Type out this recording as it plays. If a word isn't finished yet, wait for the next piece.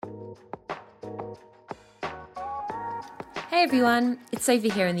Hey everyone, it's Sophie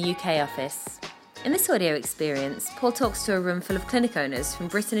here in the UK office. In this audio experience, Paul talks to a room full of clinic owners from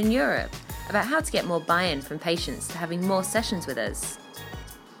Britain and Europe about how to get more buy-in from patients to having more sessions with us.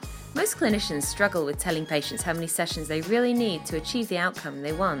 Most clinicians struggle with telling patients how many sessions they really need to achieve the outcome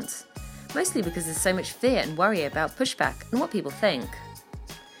they want, mostly because there's so much fear and worry about pushback and what people think.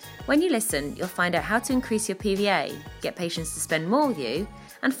 When you listen, you'll find out how to increase your PVA, get patients to spend more with you,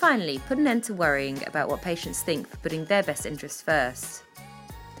 and finally, put an end to worrying about what patients think for putting their best interests first.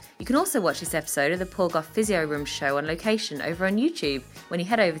 You can also watch this episode of the Paul Gough Physio Room show on location over on YouTube when you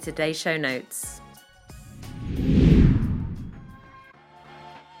head over to today's show notes.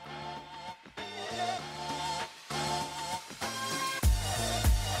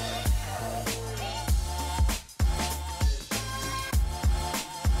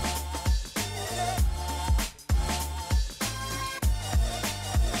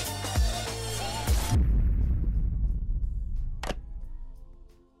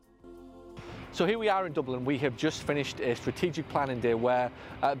 So here we are in Dublin. We have just finished a strategic planning day where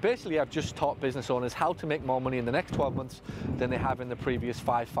basically I've just taught business owners how to make more money in the next 12 months than they have in the previous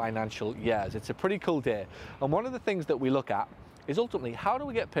 5 financial years. It's a pretty cool day. And one of the things that we look at is ultimately, how do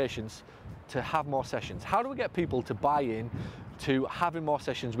we get patients to have more sessions? How do we get people to buy in to having more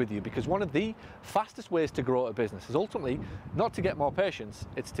sessions with you? Because one of the fastest ways to grow a business is ultimately not to get more patients,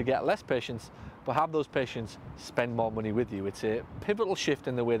 it's to get less patients, but have those patients spend more money with you. It's a pivotal shift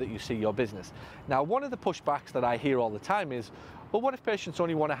in the way that you see your business. Now, one of the pushbacks that I hear all the time is, well, what if patients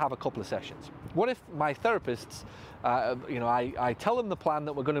only want to have a couple of sessions? What if my therapists, I tell them the plan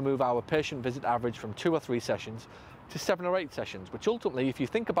that we're going to move our patient visit average from 2 or 3 sessions to 7 or 8 sessions, which ultimately, if you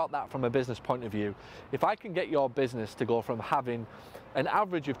think about that from a business point of view, if I can get your business to go from having an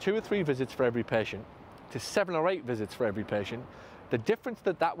average of 2 or 3 visits for every patient to 7 or 8 visits for every patient, the difference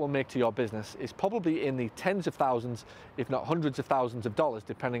that that will make to your business is probably in the tens of thousands, if not hundreds of thousands of dollars,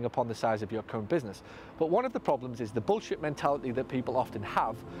 depending upon the size of your current business. But one of the problems is the bullshit mentality that people often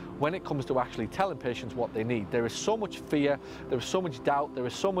have when it comes to actually telling patients what they need. There is so much fear, there is so much doubt, there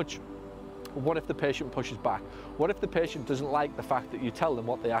is so much, what if the patient pushes back? What if the patient doesn't like the fact that you tell them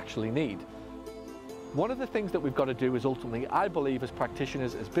what they actually need? One of the things that we've got to do is ultimately, I believe, as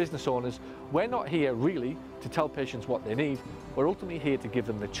practitioners, as business owners, we're not here really to tell patients what they need. We're ultimately here to give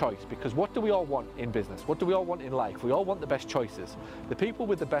them the choice, because what do we all want in business? What do we all want in life? We all want the best choices. The people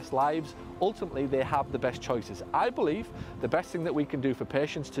with the best lives, ultimately, they have the best choices. I believe the best thing that we can do for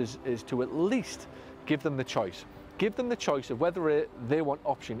patients is to at least give them the choice. Give them the choice of whether they want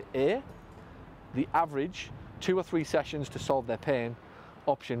option A, the average 2 or 3 sessions to solve their pain,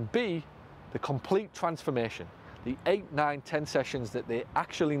 option B, the complete transformation, the 8, 9, 10 sessions that they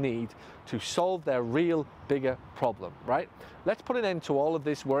actually need to solve their real bigger problem, right? Let's put an end to all of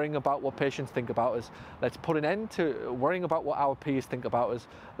this worrying about what patients think about us. Let's put an end to worrying about what our peers think about us.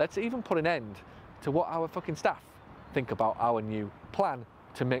 Let's even put an end to what our fucking staff think about our new plan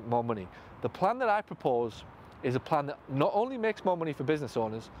to make more money. The plan that I propose is a plan that not only makes more money for business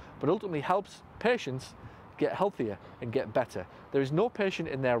owners, but ultimately helps patients get healthier and get better. There is no patient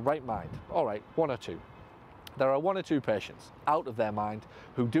in their right mind, all right, 1 or 2. There are 1 or 2 patients out of their mind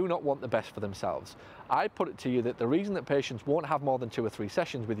who do not want the best for themselves. I put it to you that the reason that patients won't have more than 2 or 3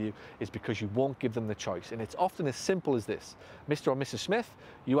 sessions with you is because you won't give them the choice. And it's often as simple as this. Mr. or Mrs. Smith,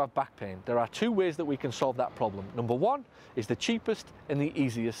 you have back pain. There are 2 ways that we can solve that problem. Number 1 is the cheapest and the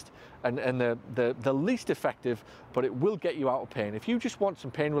easiest and the least effective, but it will get you out of pain. If you just want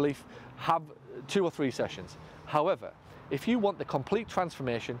some pain relief, have 2 or 3 sessions. However, if you want the complete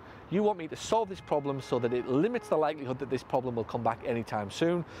transformation, you want me to solve this problem so that it limits the likelihood that this problem will come back anytime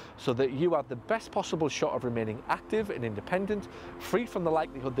soon, so that you have the best possible shot of remaining active and independent, free from the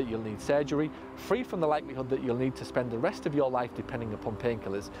likelihood that you'll need surgery, free from the likelihood that you'll need to spend the rest of your life depending upon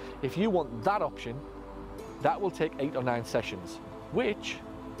painkillers. If you want that option, that will take 8 or 9 sessions. Which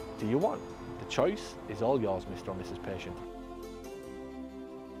do you want? The choice is all yours, Mr. or Mrs. Patient.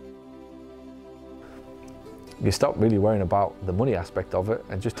 You stop really worrying about the money aspect of it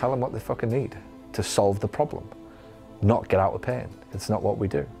and just tell them what they fucking need to solve the problem, not get out of pain. It's not what we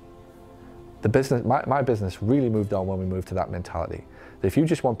do. The business, my business really moved on when we moved to that mentality. That if you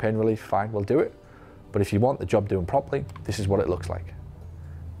just want pain relief, fine, we'll do it. But if you want the job doing properly, this is what it looks like.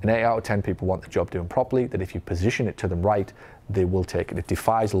 And 8 out of 10 people want the job doing properly, that if you position it to them right, they will take it. It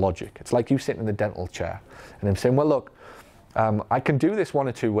defies logic. It's like you sitting in the dental chair and I'm saying, well, look, I can do this 1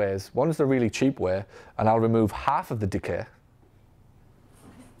 or 2 ways. One is the really cheap way, and I'll remove half of the decay,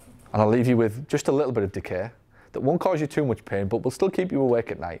 and I'll leave you with just a little bit of decay that won't cause you too much pain, but will still keep you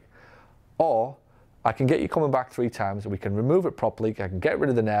awake at night. Or I can get you coming back 3 times, we can remove it properly, I can get rid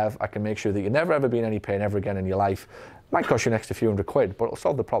of the nerve, I can make sure that you never ever be in any pain ever again in your life. It might cost you an extra few £100, but it'll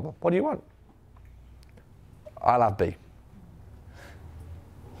solve the problem. What do you want? I'll have B.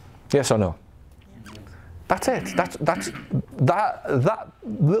 Yes or no? That's it. That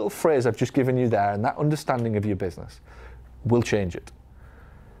little phrase I've just given you there and that understanding of your business will change it.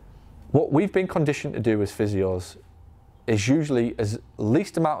 What we've been conditioned to do as physios is usually as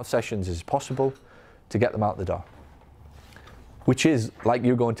least amount of sessions as possible to get them out the door. Which is like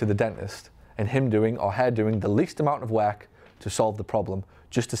you going to the dentist and him doing or her doing the least amount of work to solve the problem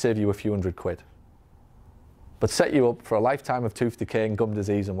just to save you a few £100, but set you up for a lifetime of tooth decay and gum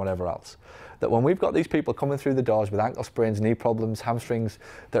disease and whatever else. That when we've got these people coming through the doors with ankle sprains, knee problems, hamstrings,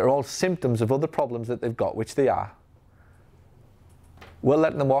 that are all symptoms of other problems that they've got, which they are, we're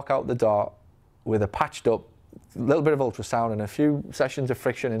letting them walk out the door with a patched up little bit of ultrasound and a few sessions of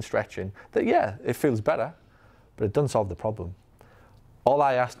friction and stretching that, yeah, it feels better, but it doesn't solve the problem. All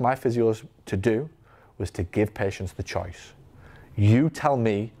I asked my physios to do was to give patients the choice. You tell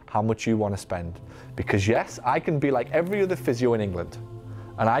me how much you want to spend. Because yes, I can be like every other physio in England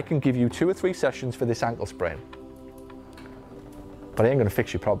and I can give you 2 or 3 sessions for this ankle sprain, but I ain't going to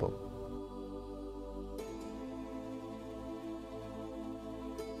fix your problem.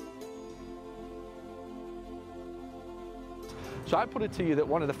 So I put it to you that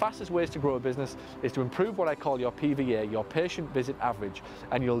one of the fastest ways to grow a business is to improve what I call your PVA, your patient visit average.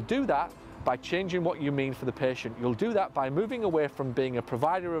 And you'll do that by changing what you mean for the patient. You'll do that by moving away from being a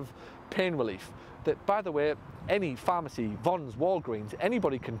provider of pain relief. That, by the way, any pharmacy, Vons, Walgreens,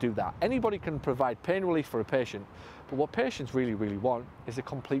 anybody can do that. Anybody can provide pain relief for a patient. But what patients really, really want is a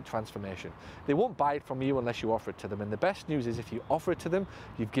complete transformation. They won't buy it from you unless you offer it to them. And the best news is if you offer it to them,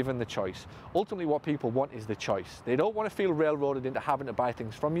 you've given the choice. Ultimately, what people want is the choice. They don't want to feel railroaded into having to buy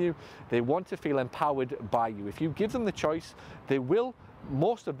things from you. They want to feel empowered by you. If you give them the choice, they will,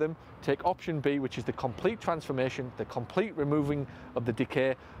 most of them, take option B, which is the complete transformation, the complete removing of the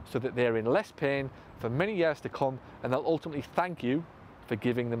decay, so that they're in less pain for many years to come, and they'll ultimately thank you for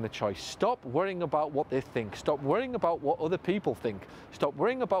giving them the choice. Stop worrying about what they think. Stop worrying about what other people think. Stop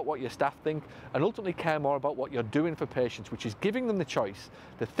worrying about what your staff think, and ultimately care more about what you're doing for patients, which is giving them the choice.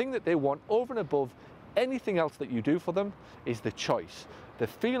 The thing that they want over and above anything else that you do for them is the choice. The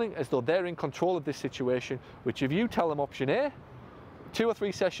feeling as though they're in control of this situation, which if you tell them option A, 2 or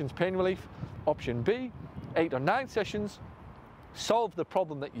 3 sessions pain relief, option B, 8 or 9 sessions, solve the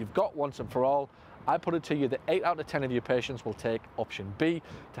problem that you've got once and for all. I put it to you that 8 out of 10 of your patients will take option B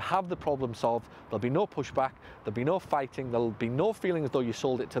to have the problem solved. There'll be no pushback, there'll be no fighting, there'll be no feeling as though you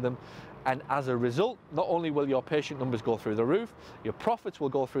sold it to them. And as a result, not only will your patient numbers go through the roof, your profits will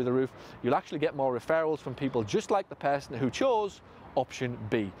go through the roof, you'll actually get more referrals from people just like the person who chose option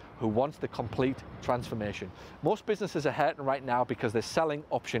B, who wants the complete transformation. Most businesses are hurting right now because they're selling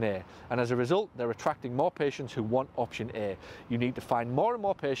option A, and as a result they're attracting more patients who want option A. You need to find more and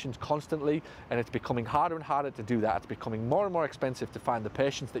more patients constantly, and it's becoming harder and harder to do that. It's becoming more and more expensive to find the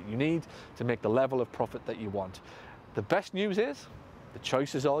patients that you need to make the level of profit that you want. The best news is the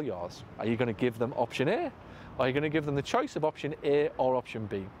choice is all yours. Are you going to give them option A, or are you going to give them the choice of option A or option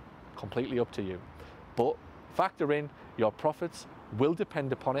B? Completely up to you. But factor in your profits will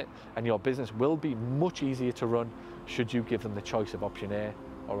depend upon it, and your business will be much easier to run should you give them the choice of option A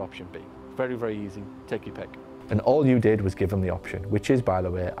or option B. Very, very easy. Take your pick. And all you did was give them the option, which is, by the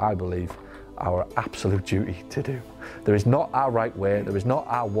way, I believe, our absolute duty to do. There is not our right way, there is not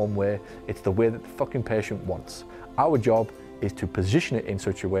our one way, it's the way that the fucking patient wants. Our job is to position it in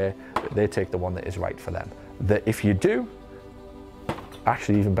such a way that they take the one that is right for them. That if you do,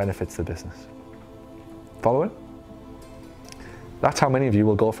 actually even benefits the business. Following? That's how many of you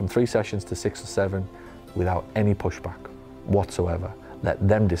will go from 3 sessions to 6 or 7 without any pushback whatsoever. Let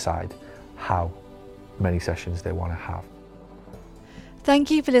them decide how many sessions they want to have.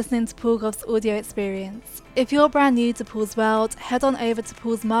 Thank you for listening to Paul Goff's audio experience. If you're brand new to Paul's world, head on over to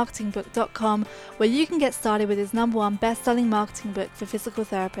paulsmarketingbook.com, where you can get started with his #1 best-selling marketing book for physical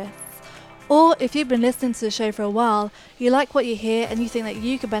therapists. Or if you've been listening to the show for a while, you like what you hear and you think that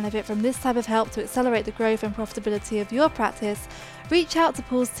you could benefit from this type of help to accelerate the growth and profitability of your practice, reach out to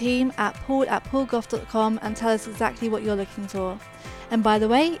Paul's team at paul@paulgoff.com and tell us exactly what you're looking for. And by the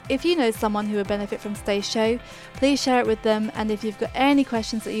way, if you know someone who would benefit from today's show, please share it with them, and if you've got any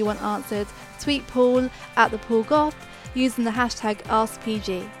questions that you want answered, tweet Paul @thepaulgoff using the hashtag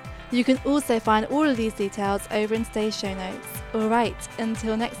AskPG. You can also find all of these details over in today's show notes. Alright,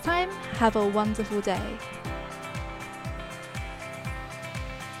 until next time, have a wonderful day.